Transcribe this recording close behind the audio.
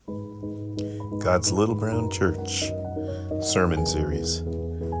God's Little Brown Church sermon series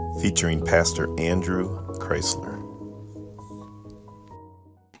featuring Pastor Andrew Chrysler.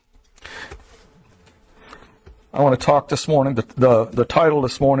 I want to talk this morning, the title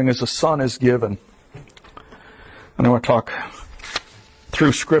this morning is "The Son is Given." And I want to talk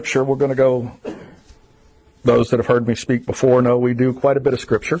through Scripture. We're going to go, those that have heard me speak before know we do quite a bit of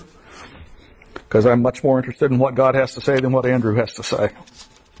Scripture, because I'm much more interested in what God has to say than what Andrew has to say.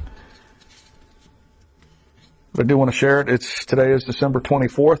 But I do want to share it. Today is December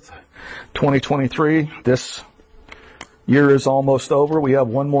 24th, 2023. This year is almost over. We have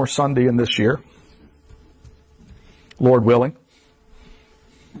one more Sunday in this year, Lord willing.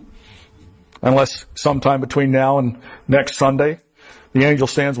 Unless sometime between now and next Sunday, the angel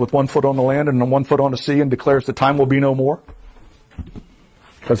stands with one foot on the land and one foot on the sea and declares the time will be no more.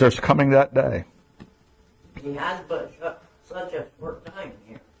 Because there's coming that day. He has but such a short time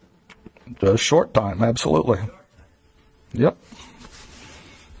here. A short time, absolutely. Yep.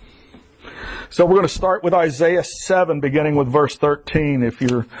 So we're going to start with Isaiah 7, beginning with verse 13. If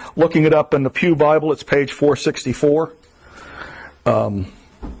you're looking it up in the Pew Bible, it's page 464. I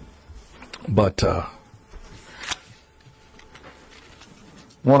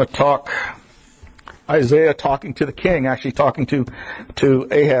want to talk Isaiah talking to the king, actually talking to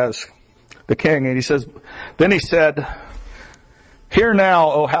Ahaz, the king, and he says, then he said, "Hear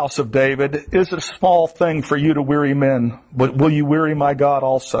now, O house of David, is it a small thing for you to weary men, but will you weary my God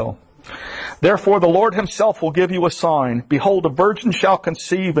also? Therefore the Lord himself will give you a sign. Behold, a virgin shall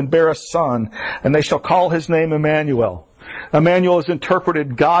conceive and bear a son, and they shall call his name Emmanuel." Emmanuel is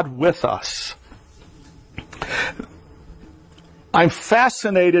interpreted God with us. I'm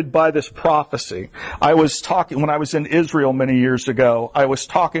fascinated by this prophecy. When I was in Israel many years ago, I was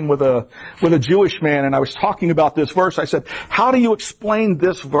talking with a Jewish man, and I was talking about this verse. I said, how do you explain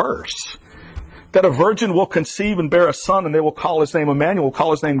this verse? That a virgin will conceive and bear a son, and they will call his name Emmanuel, will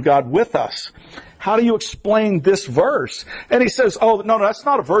call his name God with us. How do you explain this verse? And he says, oh, no, that's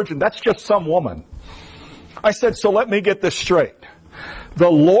not a virgin. That's just some woman. I said, so let me get this straight. The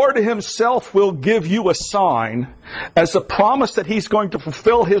Lord himself will give you a sign as a promise that he's going to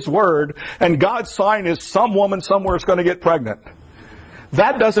fulfill his word, and God's sign is some woman somewhere is going to get pregnant.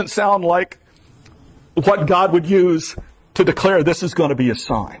 That doesn't sound like what God would use to declare this is going to be a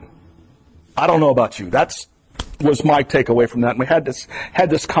sign. I don't know about you. That was my takeaway from that. And we had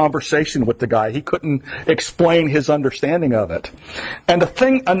this conversation with the guy. He couldn't explain his understanding of it. And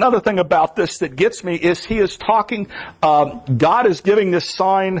another thing about this that gets me is he is talking, God is giving this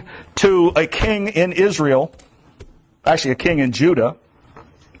sign to a king in Israel, actually a king in Judah,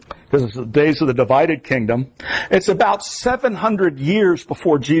 because it's the days of the divided kingdom. It's about 700 years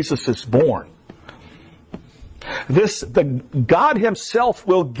before Jesus is born. God himself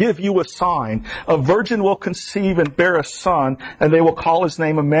will give you a sign. A virgin will conceive and bear a son, and they will call his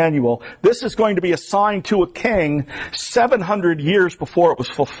name Emmanuel. This is going to be a sign to a king 700 years before it was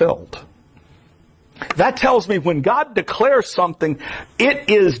fulfilled. That tells me when God declares something, it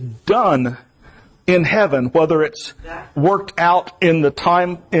is done in heaven, whether it's worked out in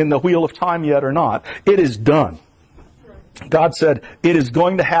the wheel of time yet or not. It is done. God said, it is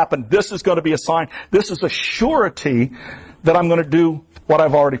going to happen. This is going to be a sign. This is a surety that I'm going to do what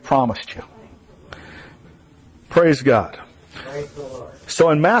I've already promised you. Praise God. Praise the Lord. So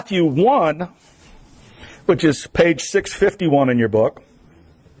in Matthew 1, which is page 651 in your book,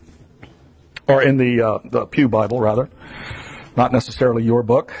 or in the Pew Bible, rather, not necessarily your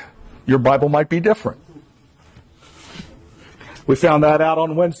book. Your Bible might be different. We found that out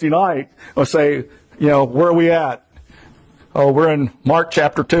on Wednesday night. We'll say, where are we at? Oh, we're in Mark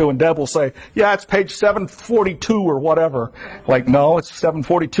chapter 2, and Deb will say, yeah, it's page 742 or whatever. Like, no, it's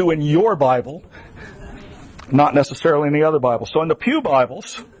 742 in your Bible, not necessarily in the other Bible. So in the Pew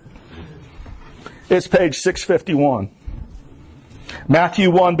Bibles, it's page 651. Matthew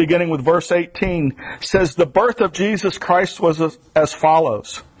 1, beginning with verse 18, says, the birth of Jesus Christ was as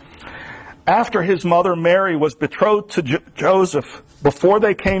follows. After his mother Mary was betrothed to Joseph, before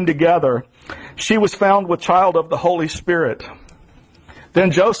they came together, she was found with child of the Holy Spirit.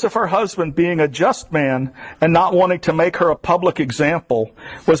 Then Joseph, her husband, being a just man and not wanting to make her a public example,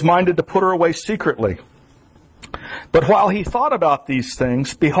 was minded to put her away secretly. But while he thought about these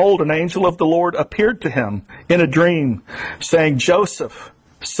things, behold, an angel of the Lord appeared to him in a dream, saying, Joseph,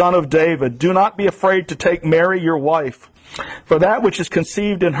 son of David, do not be afraid to take Mary your wife, for that which is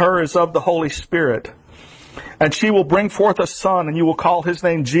conceived in her is of the Holy Spirit. And she will bring forth a son, and you will call his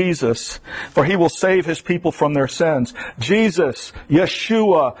name Jesus, for he will save his people from their sins. Jesus,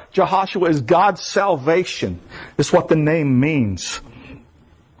 Yeshua, Jehoshua is God's salvation, is what the name means.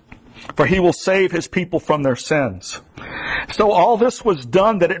 For he will save his people from their sins. So all this was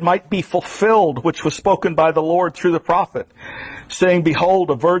done that it might be fulfilled, which was spoken by the Lord through the prophet, saying, Behold,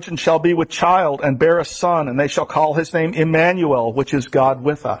 a virgin shall be with child and bear a son, and they shall call his name Emmanuel, which is God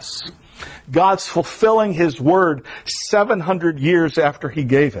with us. God's fulfilling his word 700 years after he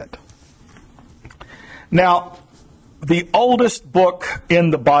gave it. Now, the oldest book in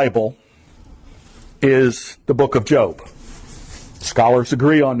the Bible is the book of Job. Scholars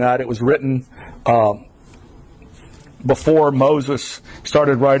agree on that. It was written before Moses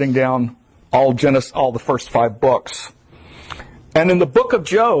started writing down all the first 5 books. And in the book of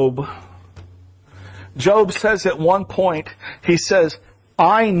Job, Job says at one point, he says,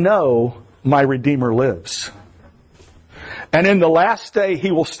 I know my Redeemer lives. And in the last day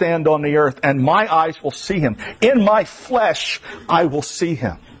he will stand on the earth, and my eyes will see him. In my flesh I will see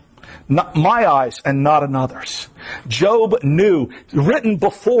him. Not my eyes and not another's. Job knew, written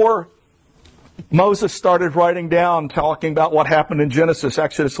before Moses started writing down, talking about what happened in Genesis,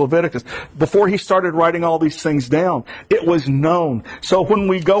 Exodus, Leviticus. Before he started writing all these things down, it was known. So when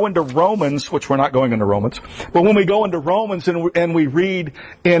we go into Romans, which we're not going into Romans, but when we go into Romans and we read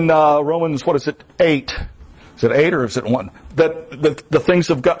in Romans, 8? Is it 8 or is it 1? That the things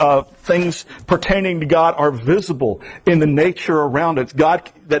of God, things pertaining to God are visible in the nature around it.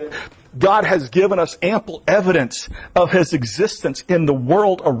 God has given us ample evidence of his existence in the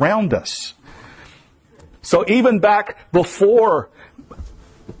world around us. So even back before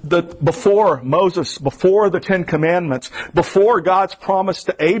Moses, before the 10 Commandments, before God's promise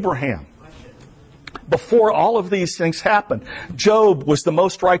to Abraham, before all of these things happened, Job was the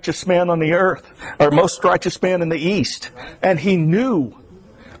most righteous man on the earth, or most righteous man in the East. And he knew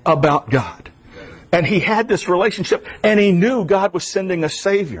about God. And he had this relationship, and he knew God was sending a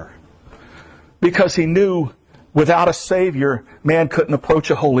Savior. Because he knew without a Savior, man couldn't approach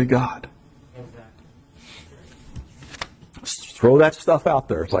a holy God. Throw that stuff out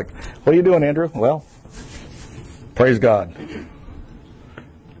there. It's like, what are you doing, Andrew? Well, praise God.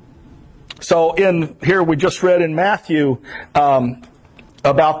 So in here we just read in Matthew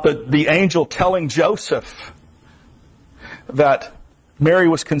about the angel telling Joseph that Mary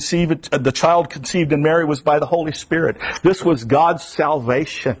was conceived, the child conceived in Mary was by the Holy Spirit. This was God's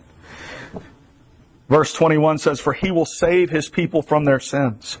salvation. Verse 21 says, For he will save his people from their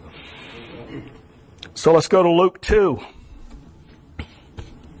sins. So let's go to Luke 2.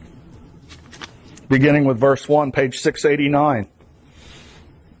 Beginning with verse 1, page 689.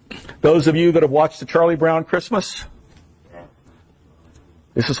 Those of you that have watched the Charlie Brown Christmas,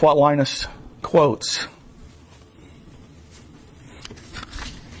 this is what Linus quotes.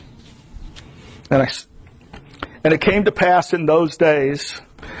 And it came to pass in those days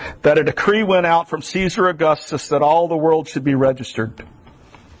that a decree went out from Caesar Augustus that all the world should be registered.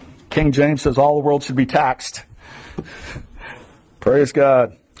 King James says all the world should be taxed. Praise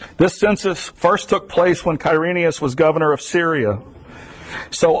God. This census first took place when Quirinius was governor of Syria.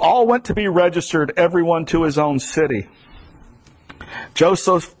 So all went to be registered, everyone to his own city.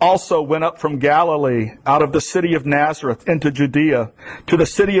 Joseph also went up from Galilee, out of the city of Nazareth, into Judea, to the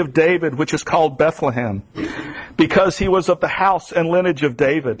city of David, which is called Bethlehem, because he was of the house and lineage of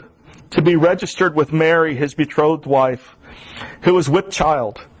David, to be registered with Mary, his betrothed wife, who was with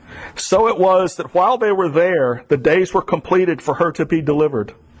child. So it was that while they were there, the days were completed for her to be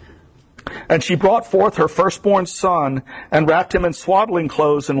delivered. And she brought forth her firstborn son, and wrapped him in swaddling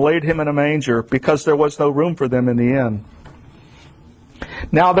clothes, and laid him in a manger, because there was no room for them in the inn.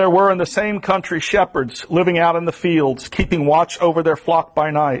 Now there were in the same country shepherds living out in the fields, keeping watch over their flock by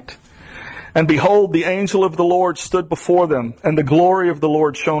night. And behold, the angel of the Lord stood before them, and the glory of the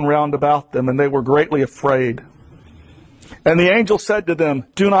Lord shone round about them, and they were greatly afraid. And the angel said to them,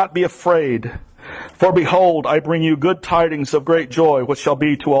 Do not be afraid. For behold, I bring you good tidings of great joy, which shall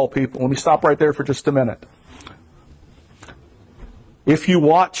be to all people. Let me stop right there for just a minute. If you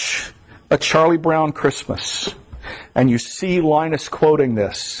watch a Charlie Brown Christmas, and you see Linus quoting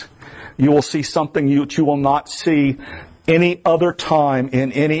this, you will see something you will not see any other time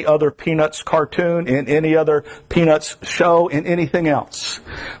in any other Peanuts cartoon, in any other Peanuts show, in anything else.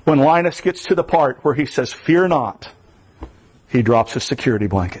 When Linus gets to the part where he says, Fear not, he drops his security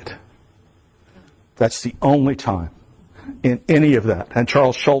blanket. That's the only time in any of that. And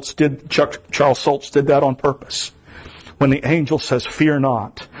Charles Schultz did that on purpose. When the angel says, Fear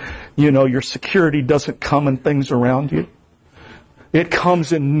not, you know your security doesn't come in things around you. It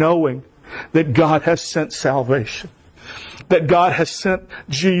comes in knowing that God has sent salvation. That God has sent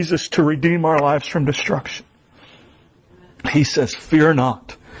Jesus to redeem our lives from destruction. He says, Fear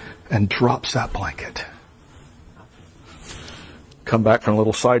not, and drops that blanket. Come back from a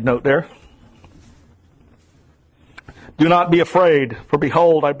little side note there. Do not be afraid, for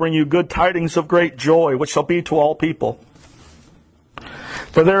behold, I bring you good tidings of great joy, which shall be to all people.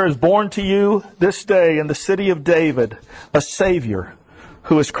 For there is born to you this day in the city of David a Savior,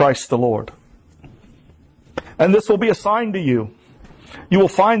 who is Christ the Lord. And this will be a sign to you. You will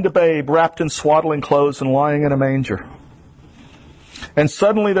find the babe wrapped in swaddling clothes and lying in a manger. And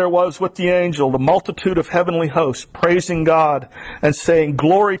suddenly there was with the angel the multitude of heavenly hosts, praising God and saying,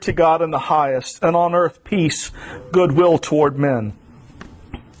 Glory to God in the highest, and on earth peace, goodwill toward men.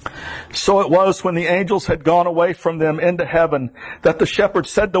 So it was when the angels had gone away from them into heaven that the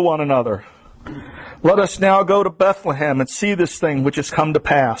shepherds said to one another, Let us now go to Bethlehem and see this thing which has come to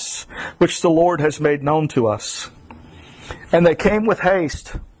pass, which the Lord has made known to us. And they came with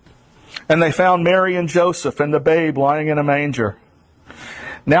haste, and they found Mary and Joseph and the babe lying in a manger.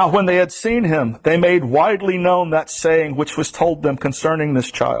 Now when they had seen him, they made widely known that saying which was told them concerning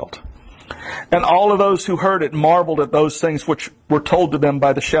this child. And all of those who heard it marveled at those things which were told to them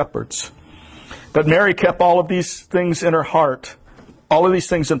by the shepherds. But Mary kept all of these things in her heart, all of these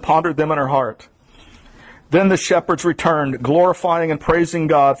things, and pondered them in her heart. Then the shepherds returned, glorifying and praising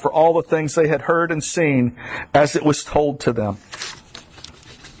God for all the things they had heard and seen as it was told to them.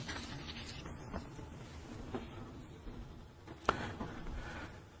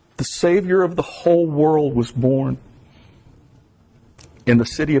 The Savior of the whole world was born in the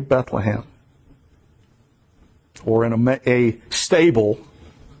city of Bethlehem, or in a stable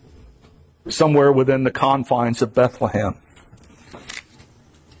somewhere within the confines of Bethlehem.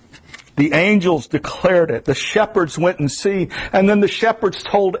 The angels declared it. The shepherds went and see, and then the shepherds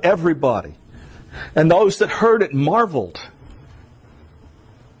told everybody. And those that heard it marveled.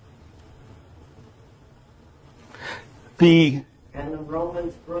 And the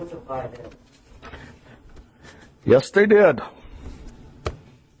Romans crucified him. Yes, they did.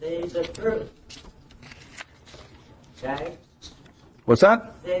 Say the truth. Okay? What's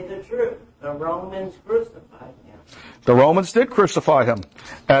that? Say the truth. The Romans crucified him. The Romans did crucify him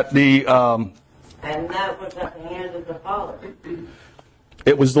at the... And that was at the hand of the Father.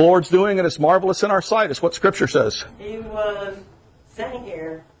 It was the Lord's doing, and it's marvelous in our sight. It's what Scripture says. He was sent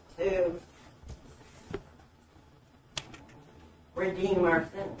here to redeem our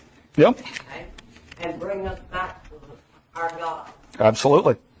sins. Yep. Okay? And bring us back to our God.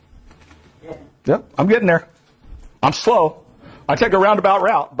 Absolutely. Yeah. Yep, I'm getting there. I'm slow. I take a roundabout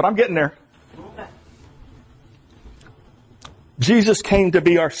route, but I'm getting there. Okay. Jesus came to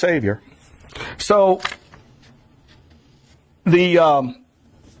be our Savior. So the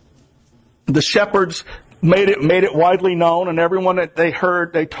shepherds made it widely known, and everyone that they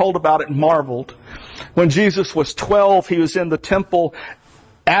heard, they told about it, marveled. When Jesus was 12, he was in the temple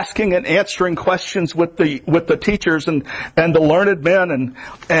asking and answering questions with the teachers and the learned men,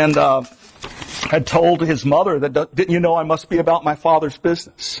 and had told his mother that, didn't you know I must be about my Father's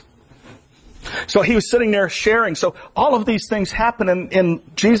business? So he was sitting there sharing. So all of these things happen in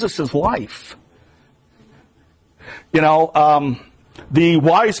Jesus' life. You know, the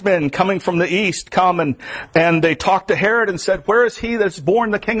wise men coming from the east come and they talked to Herod and said, Where is he that's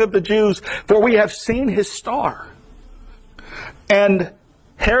born the King of the Jews? For we have seen his star. And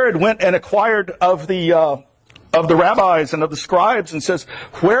Herod went and inquired of the rabbis and of the scribes and says,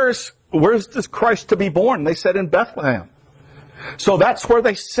 Where's this Christ to be born? They said, in Bethlehem. So that's where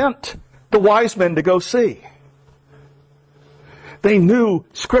they sent the wise men to go see. They knew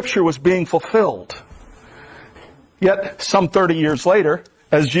Scripture was being fulfilled. Yet, some 30 years later,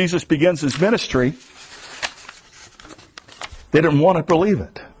 as Jesus begins his ministry, they didn't want to believe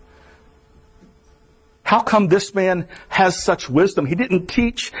it. How come this man has such wisdom? He didn't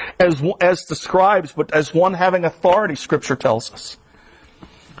teach as the scribes, but as one having authority, Scripture tells us.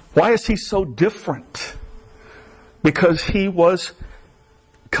 Why is he so different? Because he was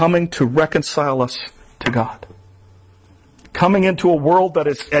coming to reconcile us to God. Coming into a world that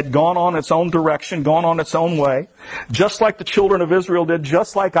had gone on its own direction, gone on its own way, just like the children of Israel did,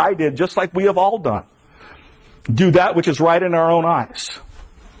 just like I did, just like we have all done. Do that which is right in our own eyes.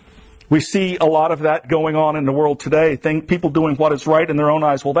 We see a lot of that going on in the world today. People doing what is right in their own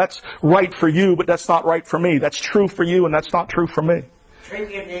eyes. Well, that's right for you, but that's not right for me. That's true for you, and that's not true for me.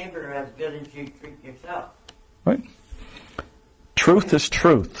 Treat your neighbor as good as you treat yourself. Right? Truth is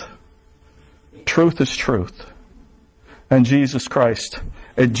truth. Truth is truth. And Jesus Christ.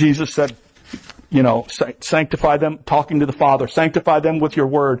 And Jesus said, sanctify them, talking to the Father. Sanctify them with your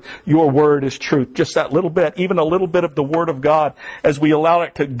word. Your word is truth. Just that little bit, even a little bit of the Word of God, as we allow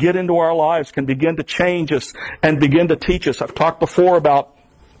it to get into our lives, can begin to change us and begin to teach us. I've talked before about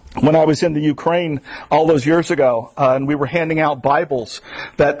when I was in the Ukraine all those years ago, and we were handing out Bibles,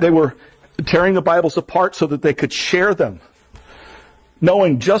 that they were tearing the Bibles apart so that they could share them.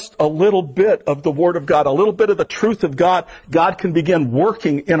 Knowing just a little bit of the Word of God, a little bit of the truth of God, God can begin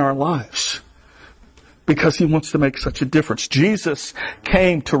working in our lives. Because He wants to make such a difference. Jesus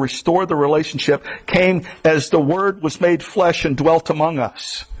came to restore the relationship, came as the Word was made flesh and dwelt among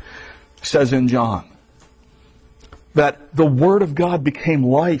us, it says in John. That the Word of God became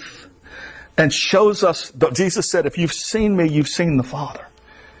life and shows us, Jesus said, if you've seen me, you've seen the Father.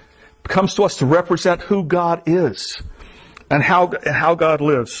 It comes to us to represent who God is and how God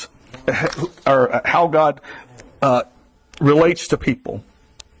lives, or how God relates to people.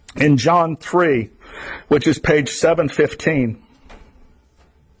 In John 3, which is page 715,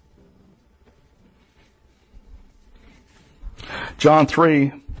 John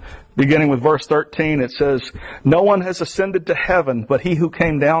 3, beginning with verse 13, it says, "No one has ascended to heaven but He who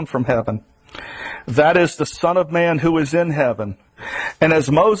came down from heaven. That is the Son of Man who is in heaven. And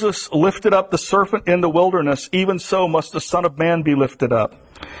as Moses lifted up the serpent in the wilderness, even so must the Son of Man be lifted up,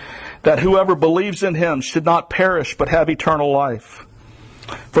 that whoever believes in Him should not perish but have eternal life.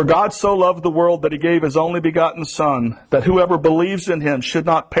 For God so loved the world that He gave His only begotten Son, that whoever believes in Him should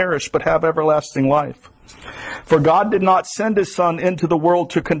not perish but have everlasting life. For God did not send His Son into the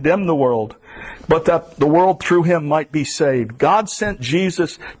world to condemn the world, but that the world through Him might be saved." God sent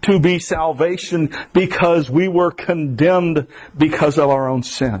Jesus to be salvation because we were condemned because of our own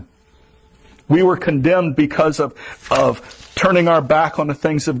sin. We were condemned because of turning our back on the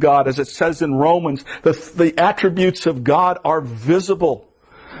things of God. As it says in Romans, the attributes of God are visible.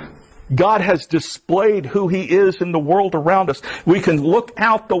 God has displayed who He is in the world around us. We can look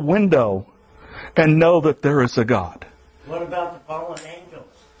out the window and know that there is a God. What about the fallen angels?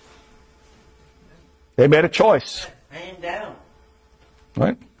 They made a choice. Came down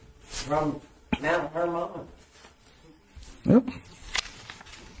Right? from Mount Hermon. Yep.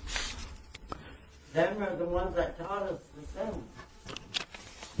 Them are the ones that taught us to sin.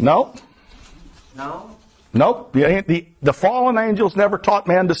 Nope. No? Nope. The fallen angels never taught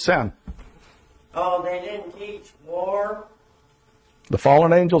man to sin. Oh, they didn't teach war? The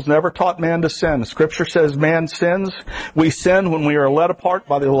fallen angels never taught man to sin. The Scripture says man sins. We sin when we are led apart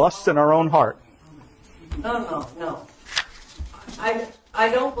by the lusts in our own heart. No. I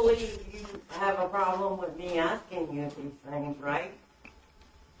don't believe you have a problem with me asking you these things, right?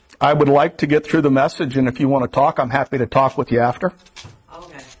 I would like to get through the message, and if you want to talk, I'm happy to talk with you after.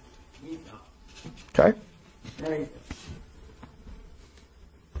 Okay. You talk. Okay? There you go.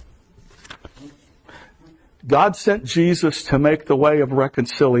 God sent Jesus to make the way of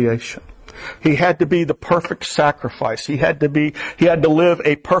reconciliation. He had to be the perfect sacrifice. He had to live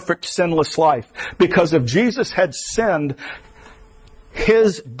a perfect sinless life. Because if Jesus had sinned,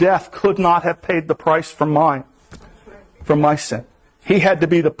 His death could not have paid the price for my sin. He had to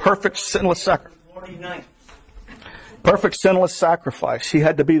be the perfect sinless sacrifice. 49. Perfect sinless sacrifice. He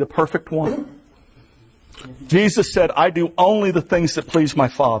had to be the perfect one. Jesus said, "I do only the things that please my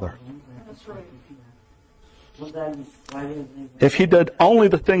Father." That's right. Well, then, why didn't If He did only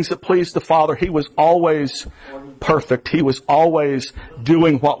the things that pleased the Father, He was always perfect. He was always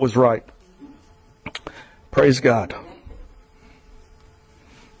doing what was right. Praise God.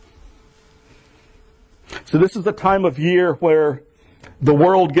 So this is the time of year where the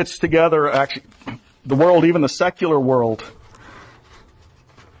world gets together, actually, the world, even the secular world,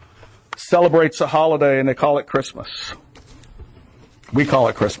 celebrates a holiday and they call it Christmas. We call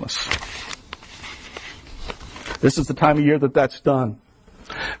it Christmas. This is the time of year that's done.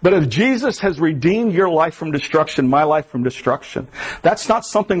 But if Jesus has redeemed your life from destruction, my life from destruction, that's not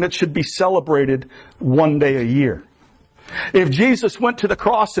something that should be celebrated one day a year. If Jesus went to the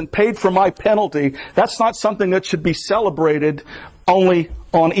cross and paid for my penalty, that's not something that should be celebrated only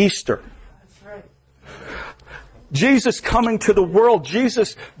on Easter. That's right. Jesus coming to the world,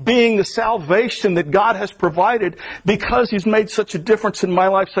 Jesus being the salvation that God has provided because He's made such a difference in my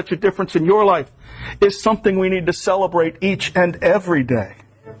life, such a difference in your life, is something we need to celebrate each and every day.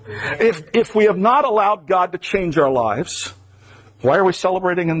 If we have not allowed God to change our lives, why are we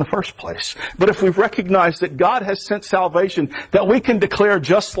celebrating in the first place? But if we've recognized that God has sent salvation, that we can declare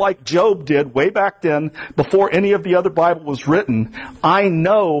just like Job did way back then, before any of the other Bible was written, I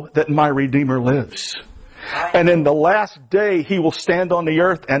know that my Redeemer lives. And in the last day, He will stand on the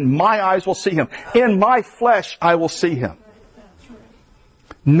earth and my eyes will see Him. In my flesh, I will see Him.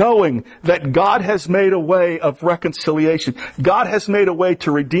 Knowing that God has made a way of reconciliation. God has made a way to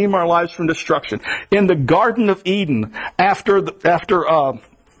redeem our lives from destruction. In the Garden of Eden, after the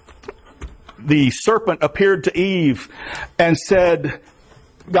serpent appeared to Eve and said,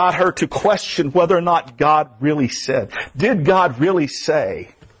 got her to question whether or not God really said. Did God really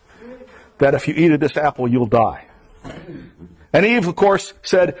say that if you eat of this apple, you'll die? And Eve, of course,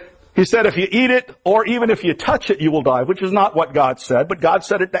 he said, if you eat it, or even if you touch it, you will die, which is not what God said, but God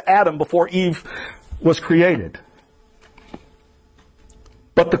said it to Adam before Eve was created.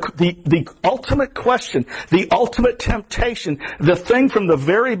 But the ultimate question, the ultimate temptation, the thing from the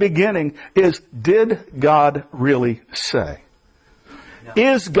very beginning is, did God really say? No.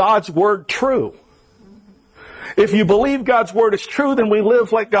 Is God's word true? If you believe God's word is true, then we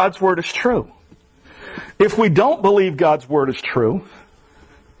live like God's word is true. If we don't believe God's word is true,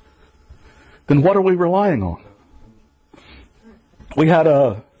 then what are we relying on? We had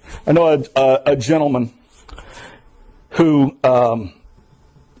a gentleman who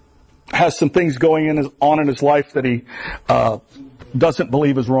has some things going on in his life that he doesn't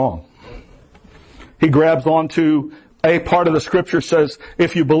believe is wrong. He grabs onto a part of the scripture says,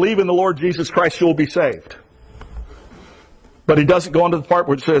 if you believe in the Lord Jesus Christ, you'll be saved. But he doesn't go on to the part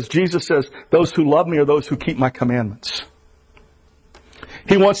where it says, Jesus says, those who love me are those who keep my commandments.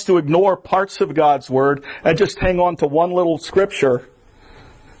 He wants to ignore parts of God's word and just hang on to one little scripture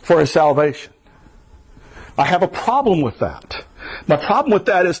for his salvation. I have a problem with that. My problem with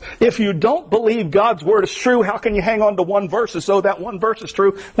that is, if you don't believe God's word is true, how can you hang on to one verse as though that one verse is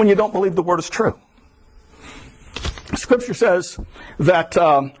true when you don't believe the word is true? Scripture says that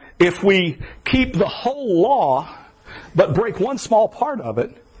if we keep the whole law but break one small part of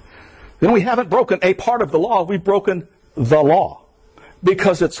it, then we haven't broken a part of the law, we've broken the law.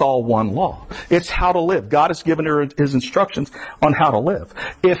 Because it's all one law. It's how to live. God has given her his instructions on how to live.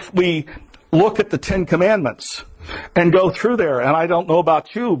 If we look at the 10 Commandments and go through there, and I don't know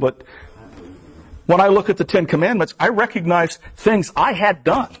about you, but when I look at the 10 Commandments, I recognize things I had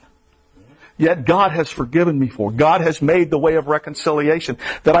done. Yet God has forgiven me for. God has made the way of reconciliation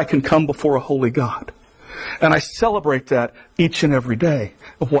that I can come before a holy God. And I celebrate that each and every day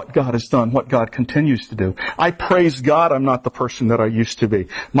of what God has done, what God continues to do. I praise God I'm not the person that I used to be.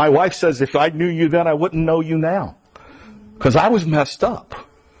 My wife says if I knew you then, I wouldn't know you now. Because I was messed up.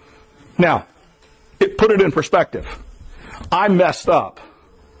 Now, put it in perspective. I'm messed up.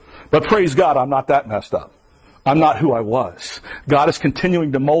 But praise God, I'm not that messed up. I'm not who I was. God is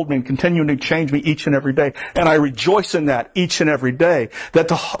continuing to mold me and continuing to change me each and every day. And I rejoice in that each and every day. That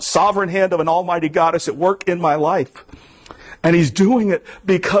the sovereign hand of an almighty God is at work in my life. And He's doing it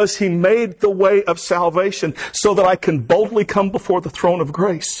because He made the way of salvation so that I can boldly come before the throne of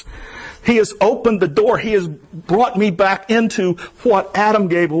grace. He has opened the door. He has brought me back into what Adam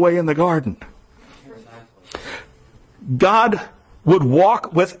gave away in the garden. God would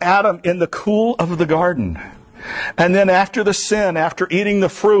walk with Adam in the cool of the garden. And then after the sin, after eating the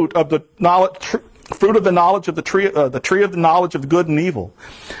fruit of the knowledge of the tree of the knowledge of good and evil,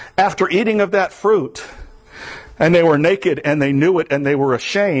 after eating of that fruit, and they were naked and they knew it and they were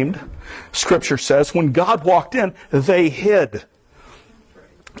ashamed, Scripture says, when God walked in, they hid.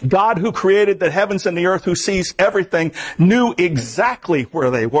 God, who created the heavens and the earth, who sees everything, knew exactly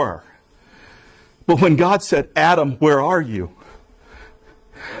where they were. But when God said, Adam, where are you?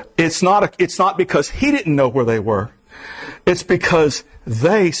 It's not because He didn't know where they were. It's because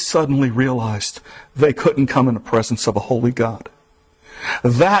they suddenly realized they couldn't come in the presence of a holy God.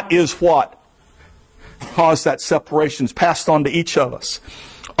 That is what caused that separation. It's passed on to each of us.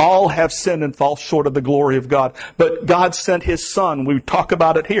 All have sinned and fall short of the glory of God. But God sent His Son. We talk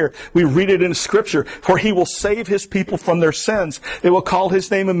about it here. We read it in Scripture. For He will save His people from their sins. They will call His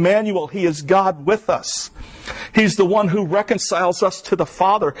name Emmanuel. He is God with us. He's the one who reconciles us to the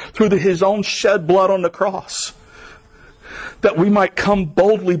Father through His own shed blood on the cross, that we might come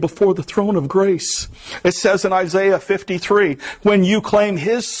boldly before the throne of grace. It says in Isaiah 53, when you claim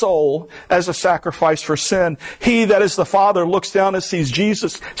His soul as a sacrifice for sin, He that is the Father looks down and sees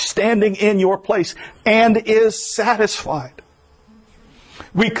Jesus standing in your place and is satisfied.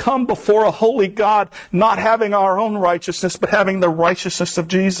 We come before a holy God not having our own righteousness, but having the righteousness of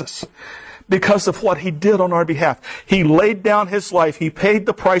Jesus. Because of what He did on our behalf. He laid down His life. He paid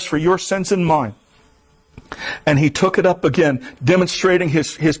the price for your sins and mine. And He took it up again, demonstrating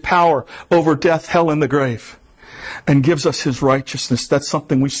His power over death, hell, and the grave. And gives us His righteousness. That's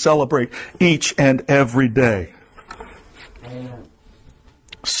something we celebrate each and every day. Amen.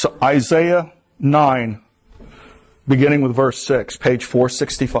 So Isaiah 9, beginning with verse 6, page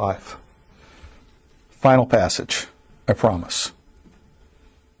 465. Final passage, I promise.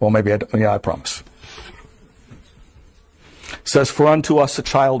 Well, maybe I promise. It says, for unto us a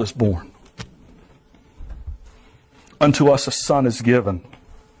child is born. Unto us a son is given.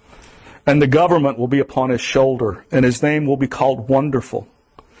 And the government will be upon His shoulder. And His name will be called Wonderful,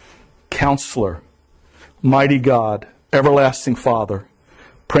 Counselor, Mighty God, Everlasting Father,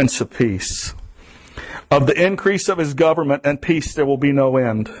 Prince of Peace. Of the increase of his government and peace there will be no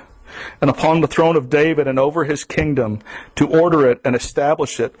end. And upon the throne of David and over his kingdom, to order it and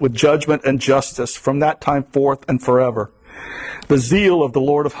establish it with judgment and justice from that time forth and forever. The zeal of the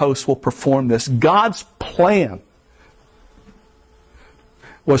Lord of hosts will perform this. God's plan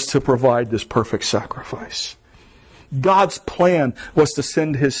was to provide this perfect sacrifice. God's plan was to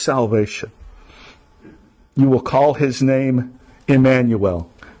send his salvation. You will call his name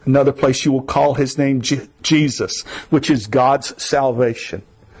Emmanuel. Another place you will call his name Jesus, which is God's salvation.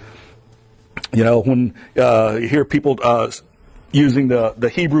 You know, when you hear people using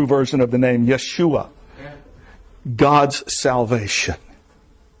the Hebrew version of the name Yeshua, God's salvation.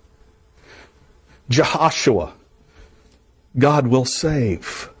 Jehoshua, God will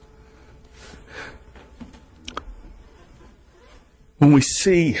save. When we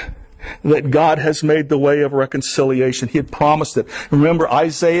see that God has made the way of reconciliation, he had promised it. Remember,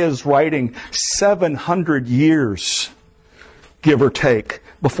 Isaiah is writing 700 years, give or take,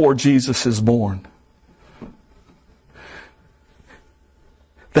 before Jesus is born.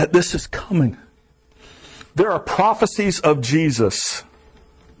 That this is coming. There are prophecies of Jesus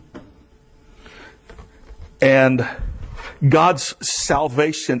and God's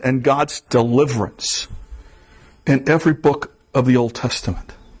salvation and God's deliverance in every book of the Old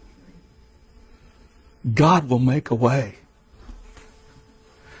Testament. God will make a way.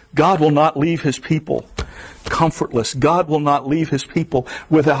 God will not leave his people comfortless. God will not leave his people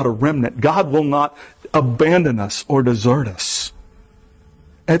without a remnant. God will not abandon us or desert us.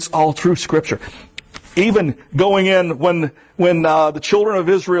 It's all through Scripture. Even going in when the children of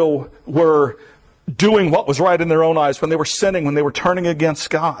Israel were doing what was right in their own eyes, when they were sinning, when they were turning against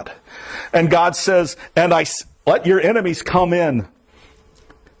God. And God says, and I let your enemies come in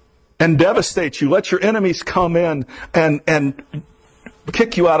and devastate you. Let your enemies come in and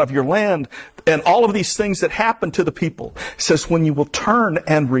kick you out of your land. And all of these things that happen to the people. It says, when you will turn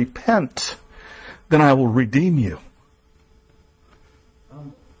and repent, then I will redeem you.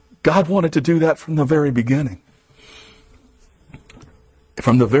 God wanted to do that from the very beginning.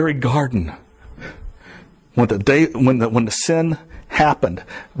 From the very garden. When the sin happened,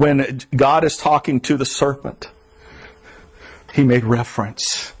 when God is talking to the serpent, he made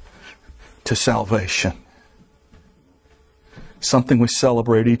reference to salvation. Something we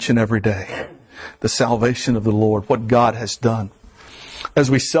celebrate each and every day. The salvation of the Lord, what God has done.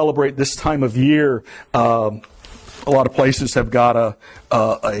 As we celebrate this time of year, a lot of places have got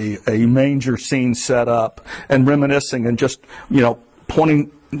a manger scene set up and reminiscing and just,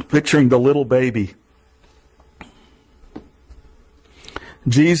 picturing the little baby.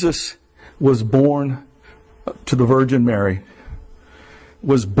 Jesus was born to the Virgin Mary,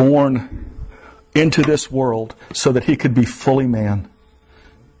 was born into this world so that he could be fully man.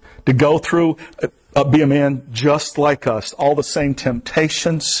 To go through, be a man just like us. All the same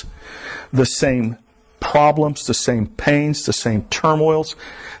temptations, the same problems, the same pains, the same turmoils,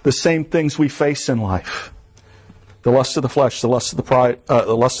 the same things we face in life. The lust of the flesh, the lust of the pride,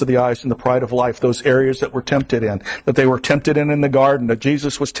 the lust of the eyes, and the pride of life. Those areas that we're tempted in, that they were tempted in the garden, that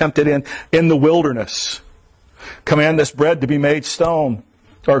Jesus was tempted in the wilderness. Command this bread to be made stone,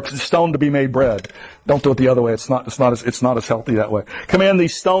 or stone to be made bread. Don't do it the other way. It's not as healthy that way. Command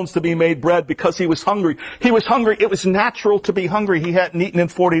these stones to be made bread because he was hungry. He was hungry. It was natural to be hungry. He hadn't eaten in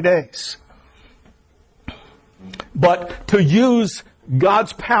 40 days. But to use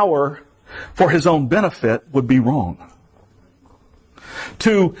God's power for his own benefit would be wrong.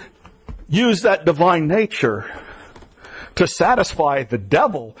 To use that divine nature to satisfy the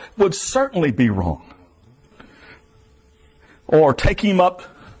devil would certainly be wrong. Or take him up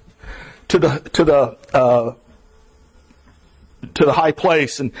to the high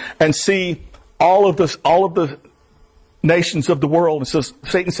place and see all of the nations of the world. And says,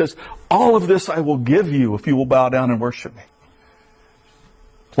 Satan says, all of this I will give you if you will bow down and worship me.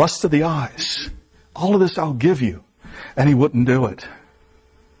 Lust of the eyes. All of this I'll give you. And he wouldn't do it.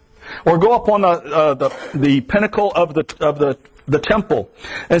 Or go up on the pinnacle of the temple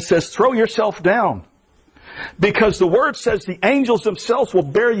and says, throw yourself down. Because the word says the angels themselves will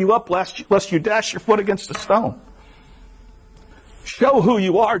bear you up lest you dash your foot against a stone. Show who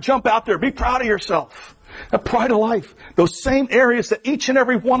you are. Jump out there. Be proud of yourself. A pride of life. Those same areas that each and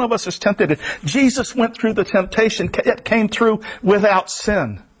every one of us is tempted in. Jesus went through the temptation, yet came through without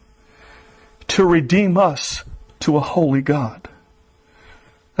sin to redeem us to a holy God.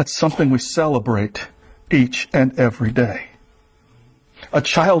 That's something we celebrate each and every day. A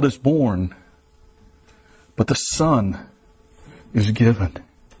child is born, but the Son is given.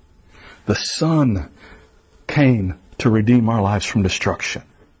 The Son came to redeem our lives from destruction.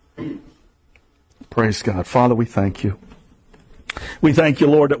 Praise God. Father, we thank you. We thank you,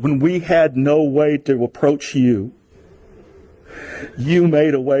 Lord, that when we had no way to approach you, you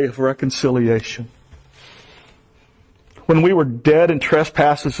made a way of reconciliation. When we were dead in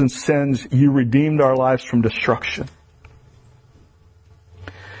trespasses and sins, you redeemed our lives from destruction.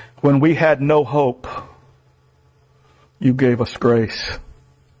 When we had no hope, you gave us grace.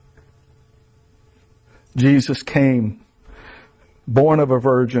 Jesus came, born of a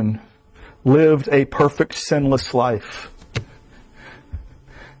virgin, lived a perfect sinless life,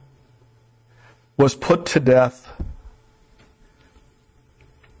 was put to death.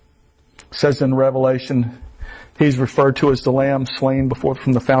 It says in Revelation, he's referred to as the Lamb slain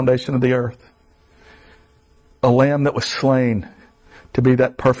from the foundation of the earth. A lamb that was slain to be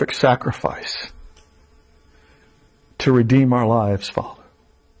that perfect sacrifice to redeem our lives, Father.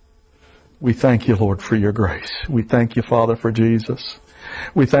 We thank you, Lord, for your grace. We thank you, Father, for Jesus.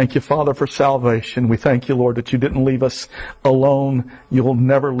 We thank you, Father, for salvation. We thank you, Lord, that you didn't leave us alone. You'll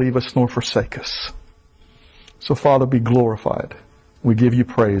never leave us nor forsake us. So, Father, be glorified. We give you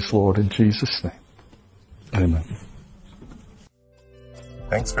praise, Lord, in Jesus' name. Amen.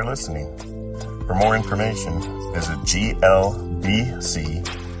 Thanks for listening. For more information, visit glbcvt.org.